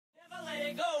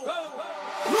Hey,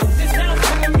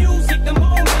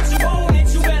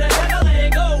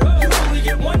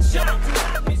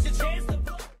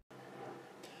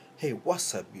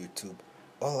 what's up YouTube?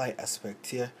 All I expect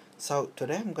here. So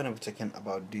today I'm gonna be talking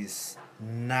about these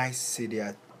nice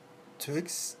Cydia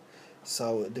tweaks.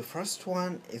 So the first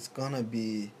one is gonna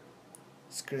be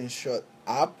screenshot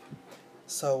app.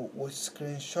 So with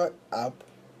screenshot app,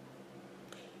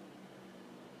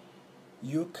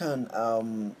 you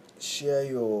can share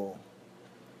your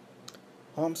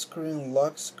home screen,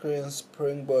 lock screen,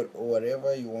 springboard, or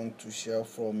whatever you want to share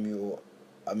from your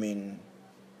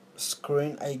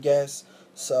screen, I guess.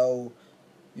 So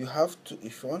you have to,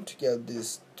 if you want to get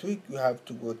this tweak, you have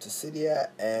to go to Cydia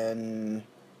and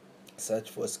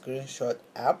search for screenshot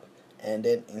app and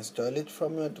then install it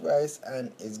from your device,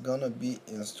 and it's gonna be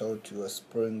installed to your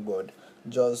springboard.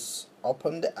 Just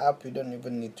open the app. You don't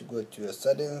even need to go to your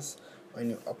settings. When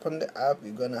you open the app,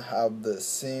 you're gonna have the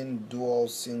scene, dual,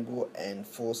 single, and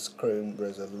full screen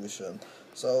resolution.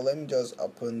 So let me just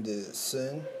open the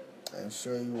scene and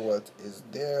show you what is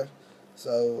there.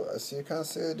 So as you can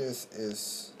see, this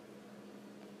is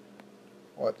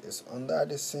what is under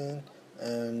the scene,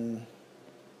 and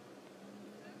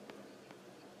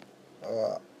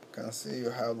you can see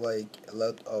you have like a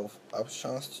lot of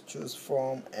options to choose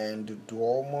from, and the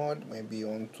dual mode, maybe you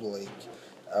want to like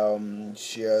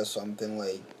share something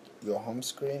like your home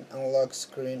screen and lock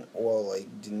screen, or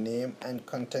like the name and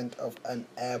content of an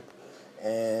app.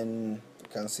 And you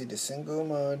can see the single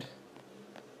mode.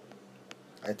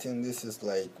 I think this is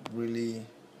like really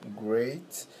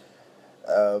great.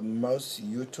 Most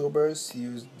YouTubers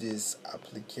use this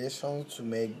application to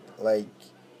make like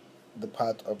the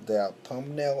part of their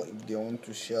thumbnail if they want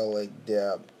to share like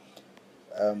their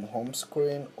home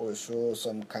screen or show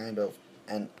some kind of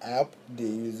an app. They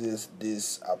uses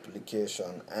this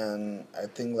application, and I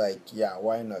think like, yeah,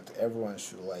 why not? Everyone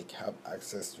should like have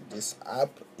access to this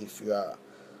app if you are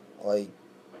like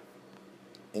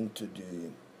into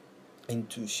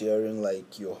sharing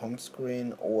like your home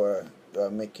screen, or you are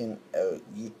making a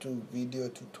YouTube video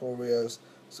tutorials.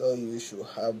 So you should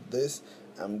have this.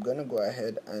 I'm gonna go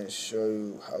ahead and show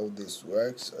you how this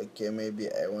works. Okay, maybe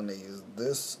I want to use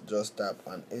this. Just tap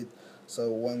on it.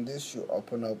 So when this, you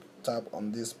open up, tap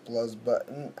on this plus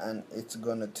button, and it's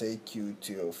gonna take you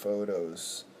to your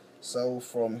photos. So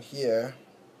from here,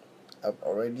 I've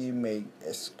already made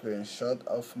a screenshot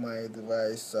of my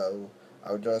device, so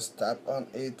I'll just tap on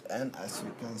it, and as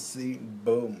you can see,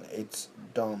 boom, it's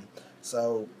done.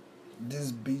 So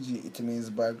this BG, it means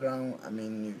background.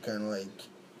 You can like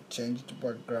change the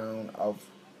background of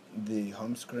the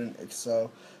home screen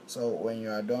itself. So when you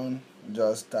are done,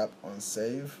 just tap on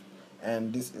save,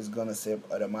 and this is gonna save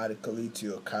automatically to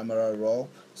your camera roll.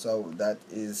 So that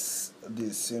is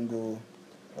the single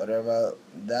whatever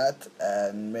that.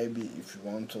 And maybe if you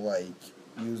want to like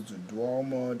use the dual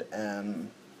mode,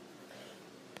 and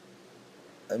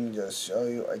let me just show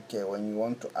you. Okay, when you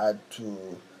want to add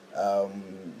to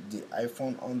the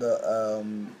iPhone on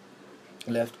the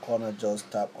left corner,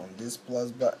 just tap on this plus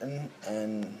button,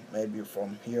 and maybe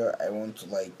from here I want to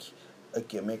like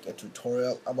make a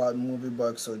tutorial about movie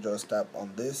box, so just tap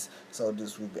on this. So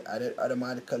this will be added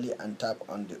automatically, and tap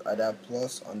on the other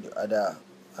plus on the other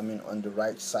on the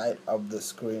right side of the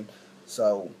screen.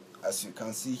 So as you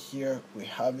can see here, we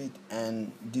have it.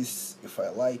 And this, if I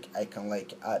like, I can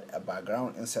like add a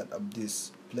background instead of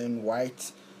this plain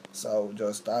white. So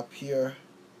just tap here.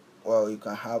 Well, you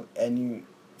can have any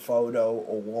photo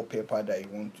or wallpaper that you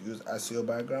want to use as your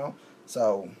background.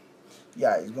 So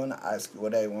yeah, it's gonna ask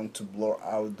whether you want to blur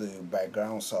out the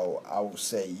background, so I will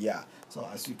say yeah. So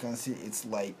as you can see, it's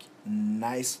like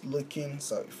nice looking.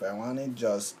 So if I want it,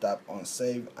 just tap on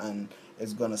save, and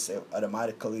it's gonna save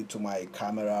automatically to my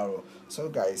camera roll. So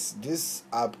guys, this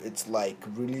app, it's like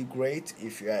really great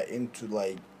if you are into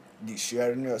like the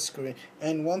sharing your screen.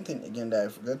 And one thing again that I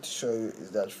forgot to show you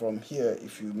is that from here,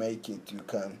 if you make it, you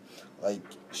can like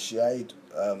share it.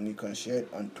 You can share it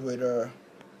on Twitter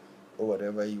or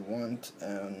whatever you want.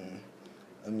 And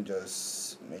let me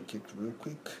just make it real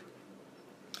quick.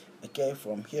 Okay,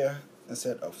 from here,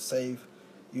 instead of save,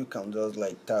 you can just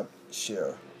like tap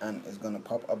share, and it's gonna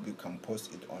pop up. You can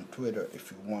post it on Twitter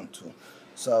if you want to.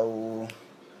 So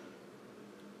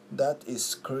that is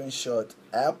screenshot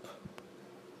app.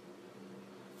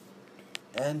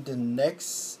 And the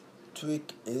next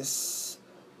tweak is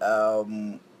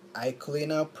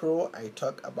ICLEANER Pro. I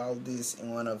talked about this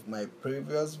in one of my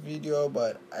previous video,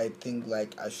 but I think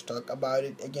like I should talk about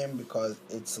it again because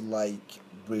it's like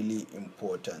really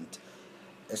important,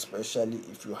 especially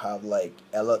if you have like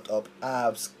a lot of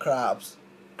apps,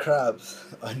 crabs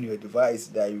on your device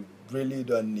that you really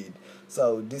don't need.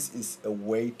 So this is a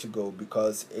way to go,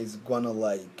 because it's gonna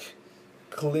like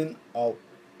clean up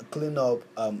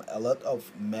a lot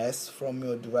of mess from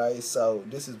your device. So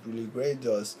this is really great.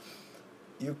 Just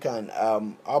you can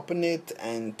open it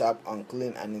and tap on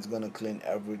clean, and it's gonna clean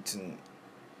everything.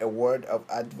 A word of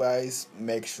advice: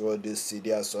 make sure this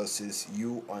Cydia sources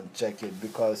you uncheck it,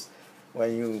 because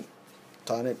when you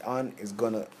turn it on, it's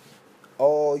gonna,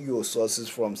 all your sources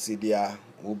from Cydia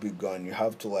will be gone. You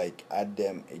have to like add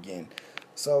them again.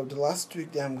 So the last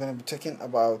tweak that I'm gonna be talking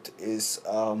about is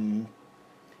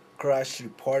Crash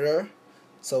Reporter.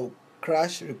 So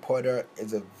Crash Reporter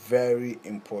is a very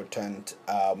important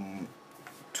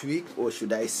tweak, or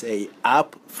should I say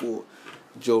app, for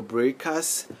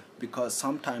jailbreakers, because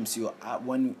sometimes you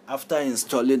when after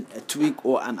installing a tweak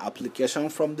or an application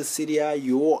from the Cydia,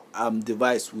 your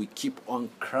device will keep on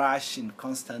crashing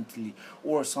constantly,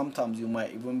 or sometimes you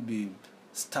might even be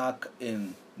stuck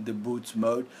in the boot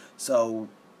mode. So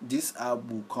this app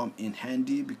will come in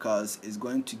handy, because it's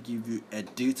going to give you a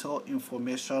detailed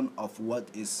information of what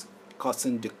is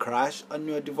causing the crash on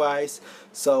your device.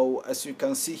 So as you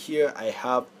can see here, I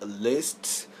have a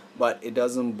list, but it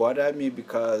doesn't bother me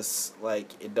because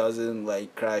like it doesn't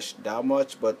like crash that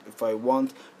much. But if I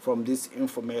want from this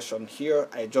information here,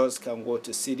 I just can go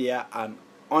to Cydia and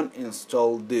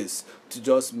uninstall this to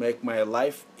just make my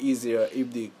life easier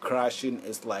if the crashing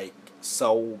is like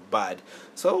so bad.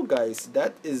 So guys,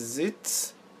 that is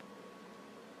it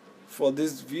for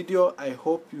this video. I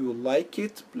hope you like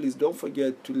it. Please don't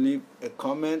forget to leave a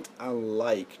comment and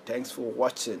like. Thanks for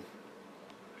watching.